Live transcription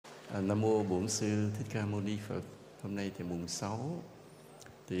Nam mô Bổn Sư Thích Ca Mâu Ni Phật. Hôm nay thì mùng 6.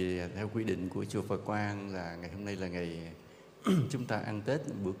 Thì theo quy định của chùa Phật Quang là ngày hôm nay là ngày chúng ta ăn Tết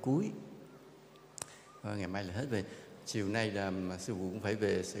bữa cuối. Ngày mai là hết về. Chiều nay là sư phụ cũng phải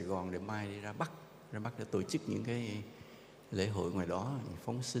về Sài Gòn để mai đi ra Bắc để tổ chức những cái lễ hội ngoài đó,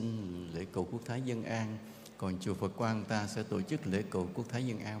 phóng sinh, lễ cầu quốc thái dân an. Còn chùa Phật Quang ta sẽ tổ chức lễ cầu quốc thái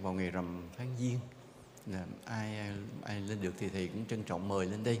dân an vào ngày rằm tháng Giêng. Ai lên được thì thầy cũng trân trọng mời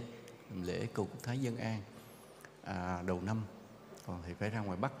lên đây lễ cầu quốc thái dân an đầu năm. Còn thì phải ra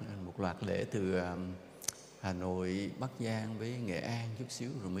ngoài Bắc một loạt lễ từ Hà Nội, Bắc Giang với Nghệ An chút xíu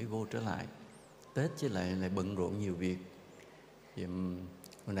rồi mới vô trở lại. Tết chứ lại bận rộn nhiều việc. Thì,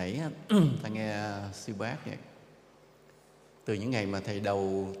 hồi nãy ta nghe sư bác vậy. Từ những ngày mà thầy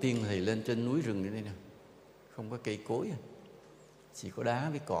đầu tiên thầy lên trên núi rừng đây nè, không có cây cối, chỉ có đá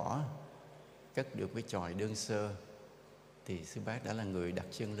với cỏ, cất được cái chòi đơn sơ, thì sư bác đã là người đặt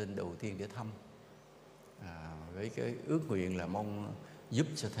chân lên đầu tiên để thăm, với cái ước nguyện là mong giúp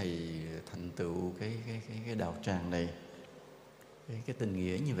cho thầy thành tựu cái đạo tràng này, cái tình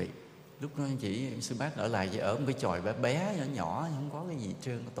nghĩa như vậy. Lúc đó chỉ sư bác ở lại chỉ ở một cái chòi bé nhỏ, không có cái gì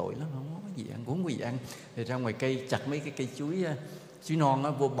trơn, tội lắm, không có cái gì ăn, cũng có gì ăn. Thì ra ngoài cây chặt mấy cái cây chuối non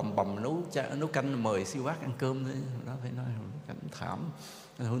đó, vô bầm nấu canh mời sư bác ăn cơm đấy. Đó phải nói cảnh thảm,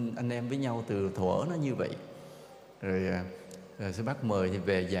 anh em với nhau từ thuở nó như vậy. Rồi sư bác mời thì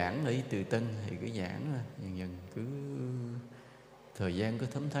về giảng ở Từ Tân, thì cứ giảng dần cứ thời gian cứ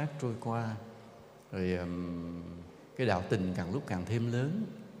thấm thác trôi qua, rồi cái đạo tình càng lúc càng thêm lớn.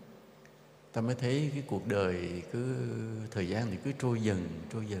 Ta mới thấy cái cuộc đời cứ thời gian thì cứ trôi dần,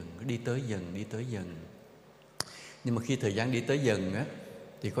 cứ đi tới dần. Nhưng mà khi thời gian đi tới dần á,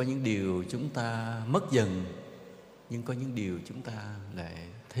 thì có những điều chúng ta mất dần, nhưng có những điều chúng ta lại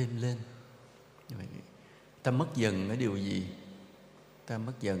thêm lên. Ta mất dần cái điều gì? Ta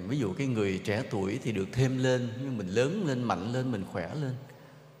mất dần, ví dụ cái người trẻ tuổi thì được thêm lên, nhưng mình lớn lên, mạnh lên, mình khỏe lên,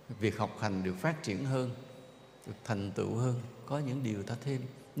 việc học hành được phát triển hơn, được thành tựu hơn. Có những điều ta thêm,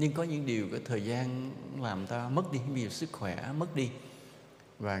 nhưng có những điều cái thời gian làm ta mất đi, ví dụ sức khỏe mất đi.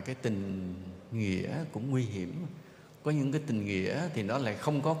 Và cái tình nghĩa cũng nguy hiểm. Có những cái tình nghĩa thì nó lại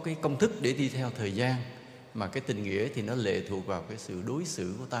không có cái công thức để đi theo thời gian, mà cái tình nghĩa thì nó lệ thuộc vào cái sự đối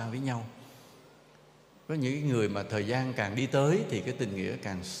xử của ta với nhau. Có những người mà thời gian càng đi tới thì cái tình nghĩa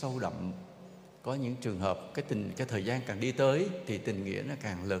càng sâu đậm. Có những trường hợp cái thời gian càng đi tới thì tình nghĩa nó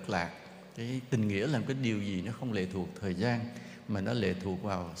càng lợt lạc. Cái tình nghĩa là cái điều gì nó không lệ thuộc thời gian, mà nó lệ thuộc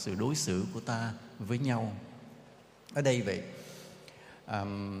vào sự đối xử của ta với nhau. Ở đây vậy,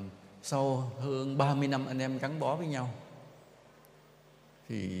 sau hơn 30 năm anh em gắn bó với nhau,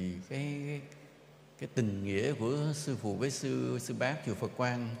 thì cái tình nghĩa của sư phụ với sư bác chùa Phật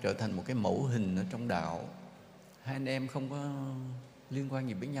Quang trở thành một cái mẫu hình ở trong đạo. Hai anh em không có liên quan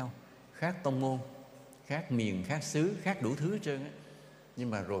gì với nhau, khác tông môn, khác miền, khác xứ, khác đủ thứ hết trơn á. Nhưng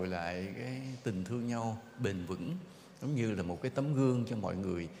mà rồi lại cái tình thương nhau bền vững, giống như là một cái tấm gương cho mọi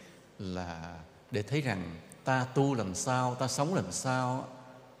người, là để thấy rằng ta tu làm sao, ta sống làm sao,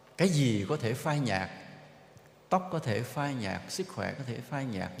 cái gì có thể phai nhạt, tóc có thể phai nhạt, sức khỏe có thể phai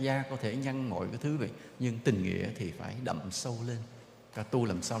nhạt, da có thể nhăn, mọi cái thứ vậy, nhưng tình nghĩa thì phải đậm sâu lên. Ta tu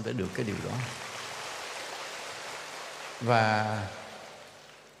làm sao để được cái điều đó. Và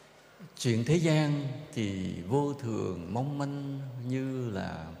chuyện thế gian thì vô thường, mong manh, như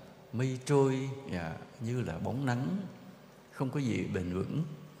là mây trôi, như là bóng nắng, không có gì bền vững.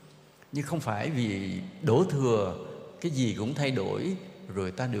 Nhưng không phải vì đổ thừa, cái gì cũng thay đổi,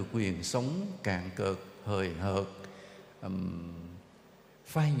 rồi ta được quyền sống cạn cợt, hời hợt,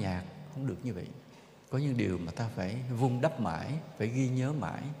 phai nhạt, không được như vậy. Có những điều mà ta phải vun đắp mãi, phải ghi nhớ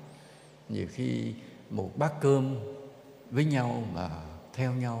mãi. Nhiều khi một bát cơm với nhau mà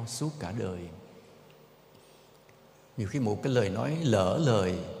theo nhau suốt cả đời. Nhiều khi một cái lời nói lỡ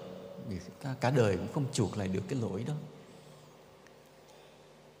lời, ta cả đời cũng không chuộc lại được cái lỗi đó.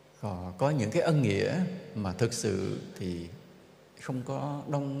 Còn có những cái ân nghĩa mà thực sự thì không có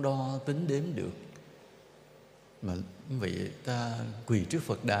đong đo tính đếm được. Mà như vậy ta quỳ trước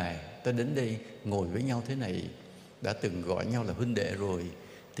Phật đài, ta đến đây ngồi với nhau thế này, đã từng gọi nhau là huynh đệ rồi,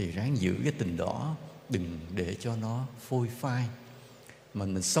 thì ráng giữ cái tình đó, đừng để cho nó phôi phai. Mà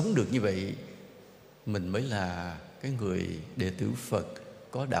mình sống được như vậy, mình mới là cái người đệ tử Phật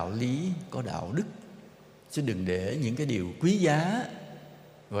có đạo lý, có đạo đức. Chứ đừng để những cái điều quý giá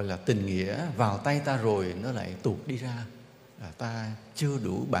gọi là tình nghĩa vào tay ta rồi nó lại tuột đi ra. Ta chưa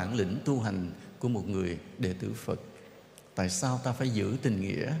đủ bản lĩnh tu hành của một người đệ tử Phật. Tại sao ta phải giữ tình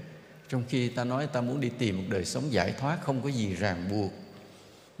nghĩa, trong khi ta nói ta muốn đi tìm một đời sống giải thoát, không có gì ràng buộc?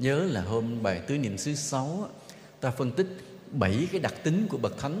 Nhớ là hôm bài tứ niệm xứ 6 ta phân tích 7 cái đặc tính của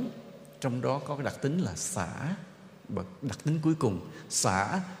bậc thánh, trong đó có cái đặc tính là xả. Đặc tính cuối cùng,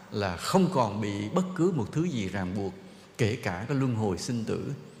 xả là không còn bị bất cứ một thứ gì ràng buộc, kể cả cái luân hồi sinh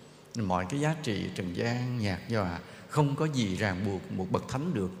tử. Mọi cái giá trị trần gian nhạt nhòa, không có gì ràng buộc một bậc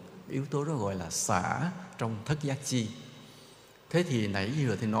thánh được. Yếu tố đó gọi là xả trong thất giác chi. Thế thì nãy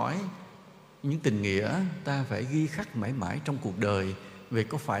giờ thì nói những tình nghĩa ta phải ghi khắc mãi mãi trong cuộc đời. Vậy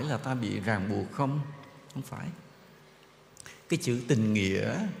có phải là ta bị ràng buộc không? Không phải. Cái chữ tình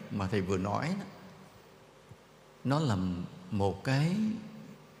nghĩa mà thầy vừa nói đó, nó là một cái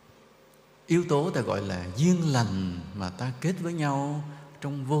yếu tố ta gọi là duyên lành mà ta kết với nhau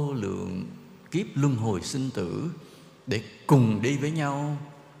trong vô lượng kiếp luân hồi sinh tử, để cùng đi với nhau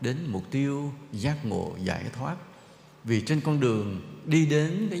đến mục tiêu giác ngộ giải thoát. Vì trên con đường đi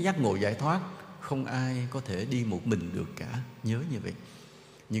đến cái giác ngộ giải thoát, không ai có thể đi một mình được cả. Nhớ như vậy.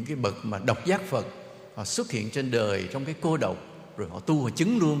 Những cái bậc mà độc giác Phật, họ xuất hiện trên đời trong cái cô độc, rồi họ tu họ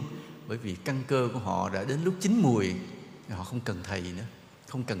chứng luôn. Bởi vì căn cơ của họ đã đến lúc chín mùi, họ không cần thầy nữa,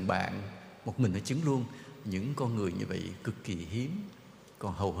 không cần bạn, một mình họ chứng luôn. Những con người như vậy cực kỳ hiếm.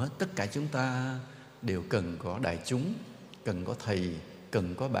 Còn hầu hết tất cả chúng ta đều cần có đại chúng, cần có thầy,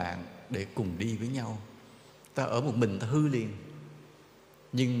 cần có bạn để cùng đi với nhau. Ta ở một mình ta hư liền.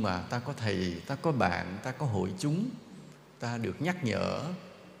 Nhưng mà ta có thầy, ta có bạn, ta có hội chúng, ta được nhắc nhở,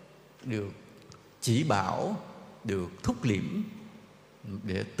 được chỉ bảo, được thúc liễm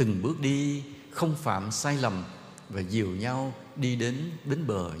để từng bước đi không phạm sai lầm và dìu nhau đi đến bến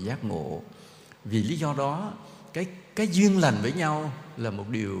bờ giác ngộ. Vì lý do đó, cái duyên lành với nhau là một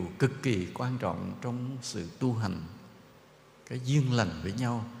điều cực kỳ quan trọng trong sự tu hành. Cái duyên lành với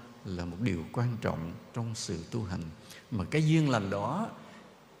nhau là một điều quan trọng trong sự tu hành. Mà cái duyên lành đó,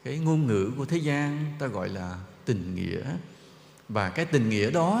 cái ngôn ngữ của thế gian ta gọi là tình nghĩa. Và cái tình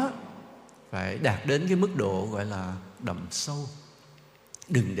nghĩa đó phải đạt đến cái mức độ gọi là đậm sâu.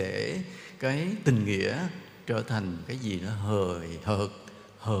 Đừng để cái tình nghĩa trở thành cái gì nó hời hợt,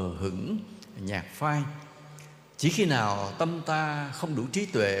 hờ hững, nhạt phai. Chỉ khi nào tâm ta không đủ trí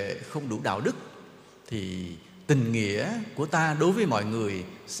tuệ, không đủ đạo đức, thì tình nghĩa của ta đối với mọi người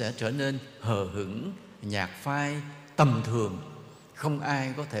sẽ trở nên hờ hững, nhạt phai, tầm thường. Không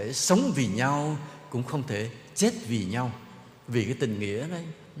ai có thể sống vì nhau, cũng không thể chết vì nhau. Vì cái tình nghĩa đấy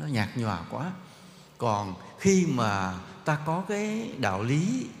nó nhạt nhòa quá. Còn khi mà ta có cái đạo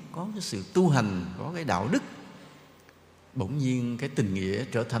lý, có cái sự tu hành, có cái đạo đức, bỗng nhiên cái tình nghĩa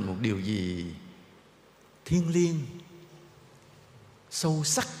trở thành một điều gì thiêng liêng, sâu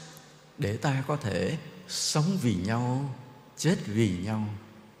sắc, để ta có thể sống vì nhau, chết vì nhau.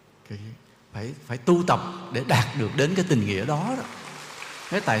 Phải tu tập để đạt được đến cái tình nghĩa đó.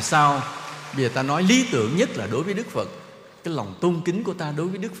 Thế tại sao bây giờ ta nói lý tưởng nhất là đối với Đức Phật? Cái lòng tôn kính của ta đối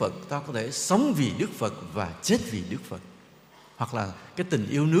với Đức Phật, ta có thể sống vì Đức Phật và chết vì Đức Phật. Hoặc là cái tình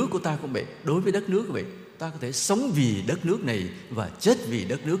yêu nước của ta cũng vậy, đối với đất nước cũng vậy, ta có thể sống vì đất nước này và chết vì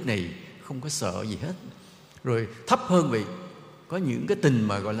đất nước này, không có sợ gì hết. Rồi thấp hơn vậy, có những cái tình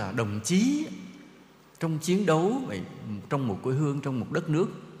mà gọi là đồng chí trong chiến đấu vậy, trong một quê hương, trong một đất nước.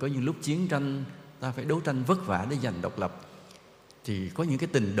 Có những lúc chiến tranh ta phải đấu tranh vất vả để giành độc lập, thì có những cái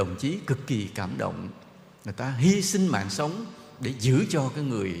tình đồng chí cực kỳ cảm động. Người ta hy sinh mạng sống để giữ cho cái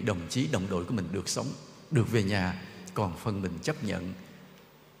người đồng chí, đồng đội của mình được sống, được về nhà. Còn phần mình chấp nhận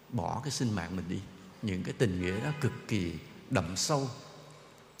bỏ cái sinh mạng mình đi. Những cái tình nghĩa đó cực kỳ đậm sâu.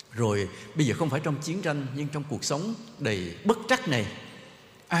 Rồi bây giờ không phải trong chiến tranh, nhưng trong cuộc sống đầy bất trắc này,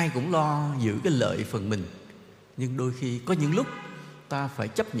 ai cũng lo giữ cái lợi phần mình. Nhưng đôi khi có những lúc ta phải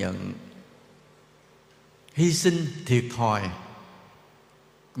chấp nhận hy sinh, thiệt thòi.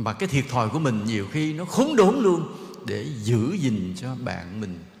 Mà cái thiệt thòi của mình nhiều khi nó khốn đốn luôn, để giữ gìn cho bạn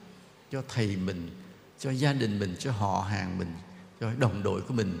mình, cho thầy mình, cho gia đình mình, cho họ hàng mình, cho đồng đội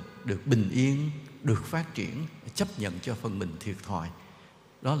của mình được bình yên, được phát triển. Chấp nhận cho phần mình thiệt thòi.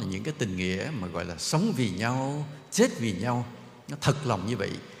 Đó là những cái tình nghĩa mà gọi là sống vì nhau, chết vì nhau. Nó thật lòng như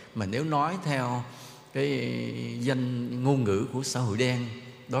vậy. Mà nếu nói theo cái danh ngôn ngữ của xã hội đen,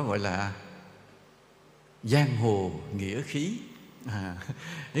 đó gọi là giang hồ nghĩa khí.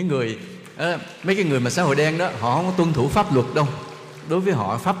 Những người mấy cái người mà xã hội đen đó, họ không có tuân thủ pháp luật đâu. Đối với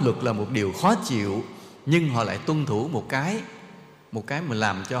họ pháp luật là một điều khó chịu, nhưng họ lại tuân thủ một cái mà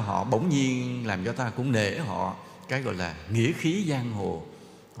làm cho họ bỗng nhiên, làm cho ta cũng nể họ. Cái gọi là nghĩa khí giang hồ.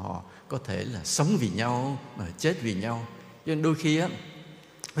 Họ có thể là sống vì nhau mà chết vì nhau. Cho nên đôi khi á,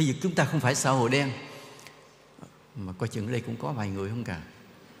 bây giờ chúng ta không phải xã hội đen, mà coi chừng ở đây cũng có vài người không cả.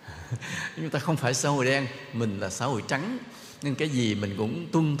 Chúng ta không phải xã hội đen, mình là xã hội trắng, nên cái gì mình cũng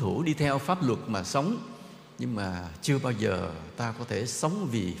tuân thủ đi theo pháp luật mà sống. Nhưng mà chưa bao giờ ta có thể sống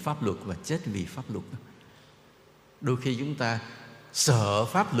vì pháp luật và chết vì pháp luật. Đôi khi chúng ta sợ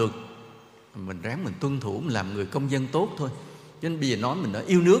pháp luật, mình ráng mình tuân thủ, mình làm người công dân tốt thôi. Cho nên bây giờ nói mình đã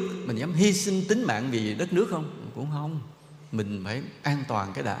yêu nước, mình dám hy sinh tính mạng vì đất nước không? Cũng không. Mình phải an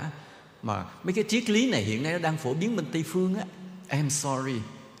toàn cái đã. Mà mấy cái triết lý này hiện nay nó đang phổ biến bên Tây phương á. I'm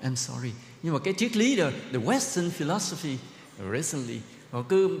sorry. Nhưng mà cái triết lý đó, the Western philosophy recently, họ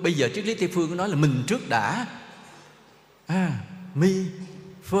cứ bây giờ triết lý Tây phương nói là mình trước đã. Me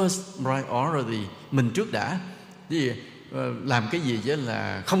first priority, mình trước đã. Thì làm cái gì chứ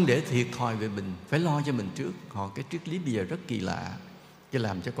là không để thiệt thòi về mình, phải lo cho mình trước. Cái triết lý bây giờ rất kỳ lạ, cái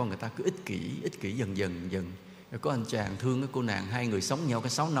làm cho con người ta cứ ích kỷ dần. Có anh chàng thương cái cô nàng, hai người sống nhau cái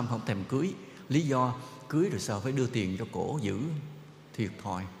 6 năm không thèm cưới. Lý do cưới rồi sao phải đưa tiền cho cổ giữ, thiệt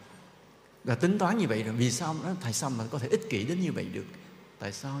thòi. Và tính toán như vậy rồi, vì sao nó tại sao mà có thể ích kỷ đến như vậy được?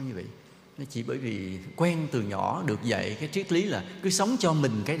 Tại sao như vậy? Nó chỉ bởi vì quen từ nhỏ được dạy cái triết lý là cứ sống cho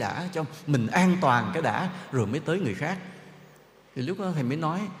mình cái đã, cho mình an toàn cái đã, rồi mới tới người khác. Thì lúc đó thầy mới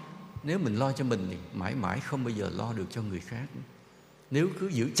nói, nếu mình lo cho mình thì mãi mãi không bao giờ lo được cho người khác. Nếu cứ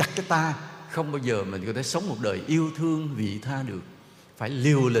giữ chặt cái ta, không bao giờ mình có thể sống một đời yêu thương vị tha được. Phải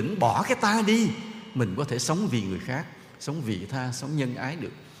liều lĩnh bỏ cái ta đi, mình có thể sống vì người khác, sống vị tha, sống nhân ái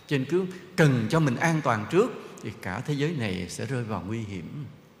được. Cho nên cứ cần cho mình an toàn trước thì cả thế giới này sẽ rơi vào nguy hiểm.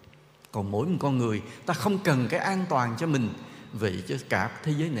 Còn mỗi một con người ta không cần cái an toàn cho mình, vậy chứ cả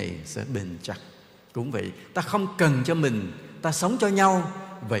thế giới này sẽ bền chặt. Cũng vậy, ta không cần cho mình, ta sống cho nhau,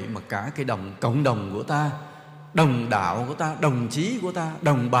 vậy mà cả cái cộng đồng của ta, đồng đạo của ta, đồng chí của ta,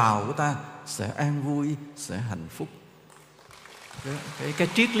 đồng bào của ta sẽ an vui, sẽ hạnh phúc. Cái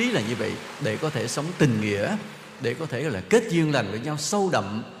triết lý là như vậy, để có thể sống tình nghĩa, để có thể là kết duyên lành với nhau sâu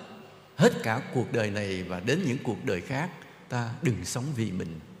đậm hết cả cuộc đời này và đến những cuộc đời khác. Ta đừng sống vì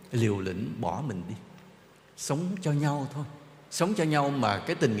mình, liều lĩnh bỏ mình đi, sống cho nhau thôi. Sống cho nhau mà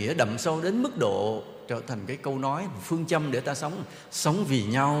cái tình nghĩa đậm sâu đến mức độ trở thành cái câu nói, phương châm để ta sống. Sống vì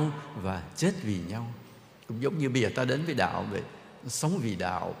nhau và chết vì nhau. Cũng giống như bây giờ ta đến với đạo vậy, sống vì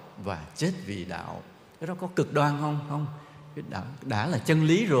đạo và chết vì đạo. Cái đó có cực đoan không? Không. Cái đã là chân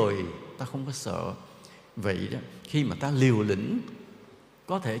lý rồi, ta không có sợ. Vậy đó, khi mà ta liều lĩnh,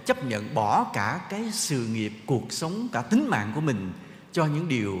 có thể chấp nhận bỏ cả cái sự nghiệp, cuộc sống, cả tính mạng của mình cho những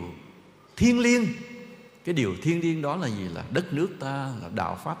điều thiêng liêng. Cái điều thiêng liêng đó là gì? Là đất nước ta, là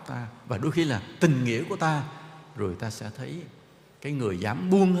đạo pháp ta, và đôi khi là tình nghĩa của ta. Rồi ta sẽ thấy cái người dám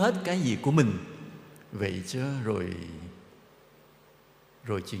buông hết cái gì của mình. Vậy chứ rồi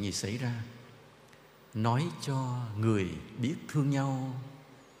chuyện gì xảy ra? Nói cho người biết thương nhau,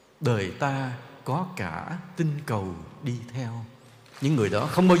 đời ta có cả tinh cầu đi theo. Những người đó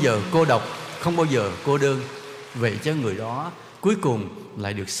không bao giờ cô độc, không bao giờ cô đơn. Vậy chứ người đó cuối cùng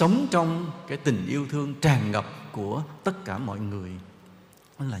lại được sống trong cái tình yêu thương tràn ngập của tất cả mọi người.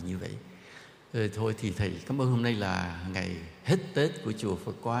 Nó là như vậy. Rồi thôi thì thầy cảm ơn hôm nay là ngày hết Tết của chùa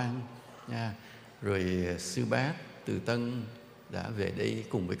Phật Quang nha. Rồi sư bác từ Tân đã về đây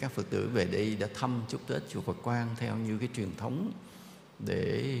cùng với các Phật tử về đây đã thăm chúc Tết chùa Phật Quang theo như cái truyền thống.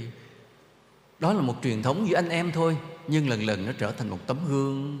 Để đó là một truyền thống giữa anh em thôi, nhưng lần lần nó trở thành một tấm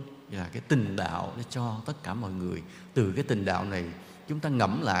gương là cái tình đạo để cho tất cả mọi người. Từ cái tình đạo này chúng ta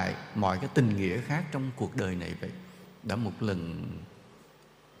ngẫm lại mọi cái tình nghĩa khác trong cuộc đời này vậy. Đã một lần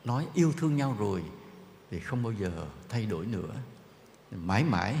nói yêu thương nhau rồi thì không bao giờ thay đổi nữa. Mãi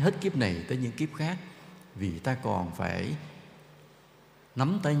mãi hết kiếp này tới những kiếp khác, vì ta còn phải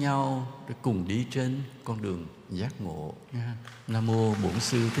nắm tay nhau để cùng đi trên con đường giác ngộ. Nam mô Bổn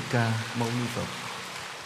Sư Thích Ca Mâu Ni Phật.